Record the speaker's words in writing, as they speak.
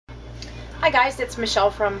Hi guys, it's Michelle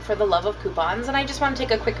from For the Love of Coupons, and I just want to take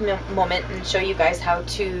a quick moment and show you guys how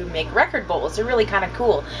to make record bowls. They're really kind of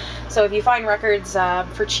cool. So if you find records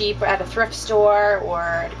for cheap at a thrift store or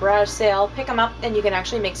at a garage sale, pick them up and you can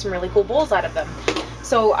actually make some really cool bowls out of them.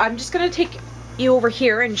 So I'm just going to take you over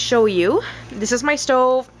here and show you. This is my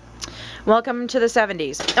stove. Welcome to the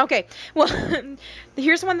 70s. Okay, well,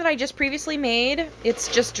 here's one that I just previously made. It's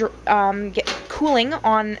just cooling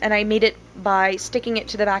on, and I made it by sticking it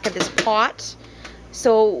to the back of this pot.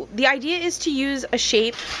 So the idea is to use a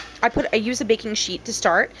shape. I use a baking sheet to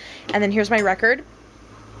start, and then here's my record.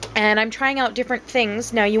 And I'm trying out different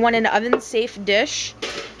things. Now you want an oven-safe dish.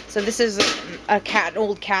 So this is an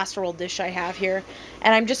old casserole dish I have here.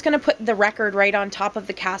 And I'm just going to put the record right on top of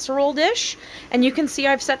the casserole dish. And you can see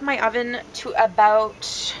I've set my oven to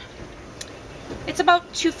about, it's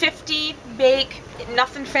about 250 bake,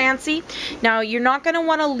 nothing fancy. Now you're not going to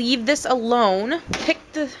want to leave this alone. Pick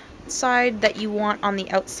the side that you want on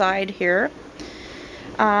the outside here.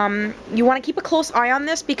 You want to keep a close eye on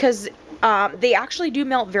this because they actually do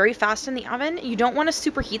melt very fast in the oven. You don't want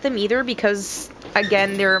to superheat them either because,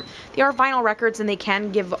 again, they are vinyl records and they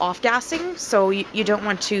can give off gassing, so you don't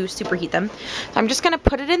want to superheat them. So I'm just going to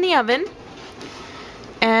put it in the oven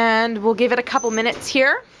and we'll give it a couple minutes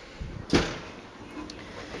here.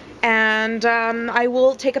 And I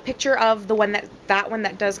will take a picture of the one that one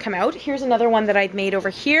that does come out. Here's another one that I've made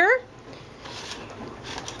over here.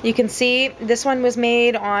 You can see this one was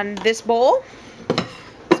made on this bowl.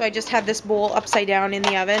 So I just had this bowl upside down in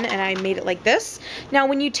the oven and I made it like this. Now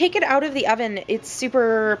when you take it out of the oven, it's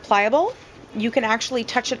super pliable. You can actually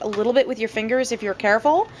touch it a little bit with your fingers if you're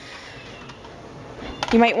careful.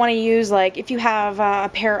 You might want to use, like, if you have a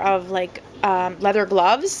pair of like leather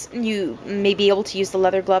gloves, you may be able to use the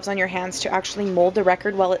leather gloves on your hands to actually mold the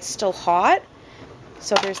record while it's still hot.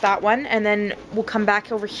 So there's that one, and then we'll come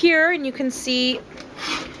back over here and you can see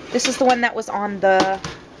this is the one that was on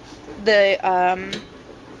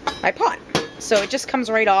my pot. So it just comes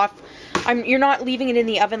right off. You're not leaving it in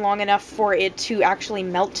the oven long enough for it to actually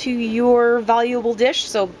melt to your valuable dish,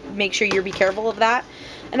 so make sure you be careful of that.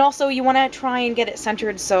 And also you want to try and get it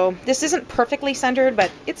centered. So this isn't perfectly centered,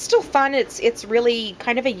 but it's still fun. It's really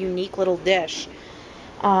kind of a unique little dish.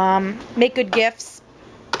 Make good gifts.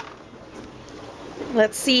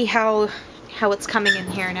 Let's see how it's coming in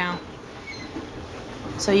here now.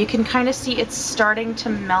 So you can kind of see it's starting to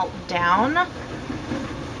melt down.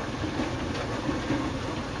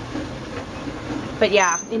 But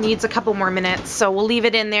yeah, it needs a couple more minutes, so we'll leave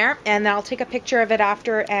it in there and I'll take a picture of it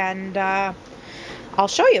after and I'll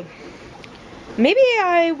show you. Maybe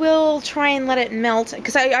I will try and let it melt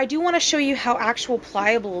because I do want to show you how actual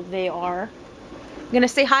pliable they are. I'm gonna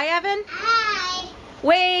say hi, Evan. Hi.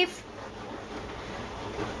 Wave.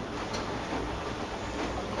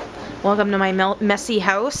 Welcome to my messy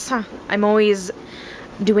house. I'm always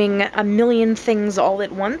doing a million things all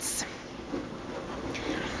at once.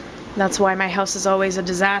 That's why my house is always a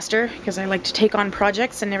disaster, because I like to take on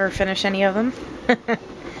projects and never finish any of them.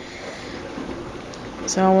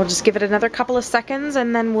 So we'll just give it another couple of seconds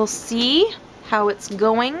and then we'll see how it's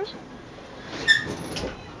going.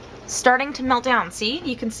 Starting to melt down. See?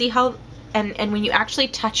 You can see how, and when you actually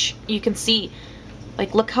touch, you can see,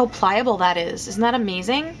 like, look how pliable that is. Isn't that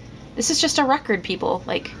amazing? This is just a record, people.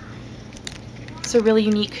 Like, it's a really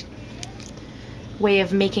unique way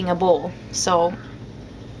of making a bowl. So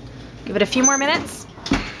give it a few more minutes.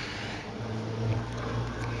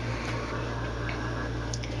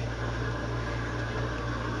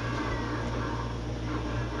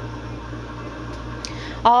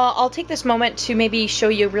 I'll take this moment to maybe show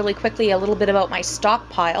you really quickly a little bit about my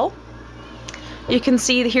stockpile. You can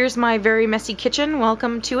see here's my very messy kitchen.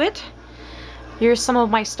 Welcome to it. Here's some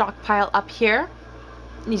of my stockpile up here.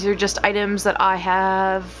 These are just items that I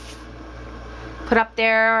have put up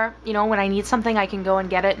there. You know, when I need something, I can go and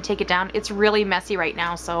get it and take it down. It's really messy right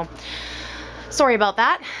now, so sorry about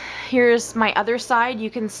that. Here's my other side.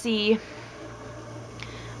 You can see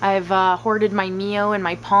I've hoarded my Mio and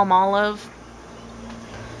my Palmolive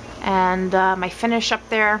and my Finish up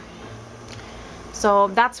there. So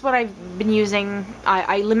that's what I've been using.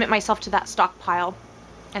 I limit myself to that stockpile.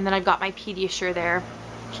 And then I've got my Pediasure there.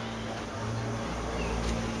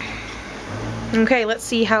 Okay, let's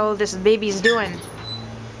see how this baby's doing.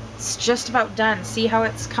 It's just about done. See how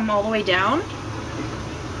it's come all the way down?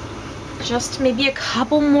 Just maybe a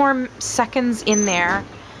couple more seconds in there,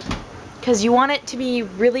 because you want it to be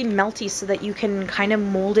really melty so that you can kind of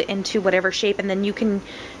mold it into whatever shape, and then you can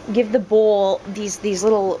give the bowl these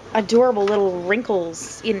little adorable little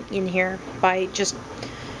wrinkles in here by just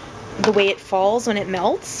the way it falls when it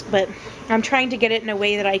melts, but I'm trying to get it in a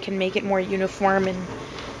way that I can make it more uniform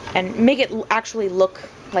and make it actually look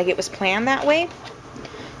like it was planned that way.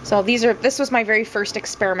 So this was my very first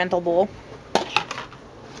experimental bowl.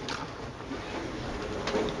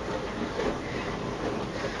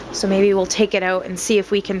 So maybe we'll take it out and see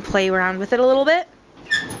if we can play around with it a little bit.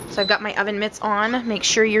 So I've got my oven mitts on. Make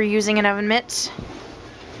sure you're using an oven mitt.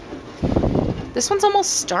 This one's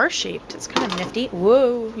almost star-shaped. It's kind of nifty.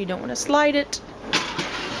 Whoa, you don't want to slide it.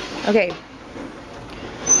 Okay.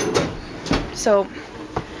 So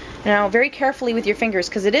now very carefully with your fingers,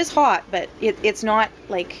 because it is hot, but it's not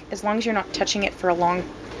like, as long as you're not touching it for a long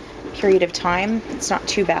period of time, it's not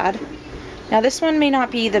too bad. Now this one may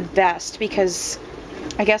not be the best because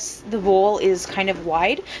I guess the bowl is kind of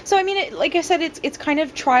wide. So I mean, like I said, it's kind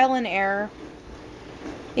of trial and error.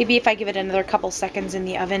 Maybe if I give it another couple seconds in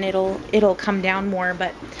the oven, it'll come down more,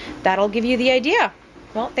 but that'll give you the idea.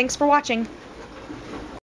 Well, thanks for watching.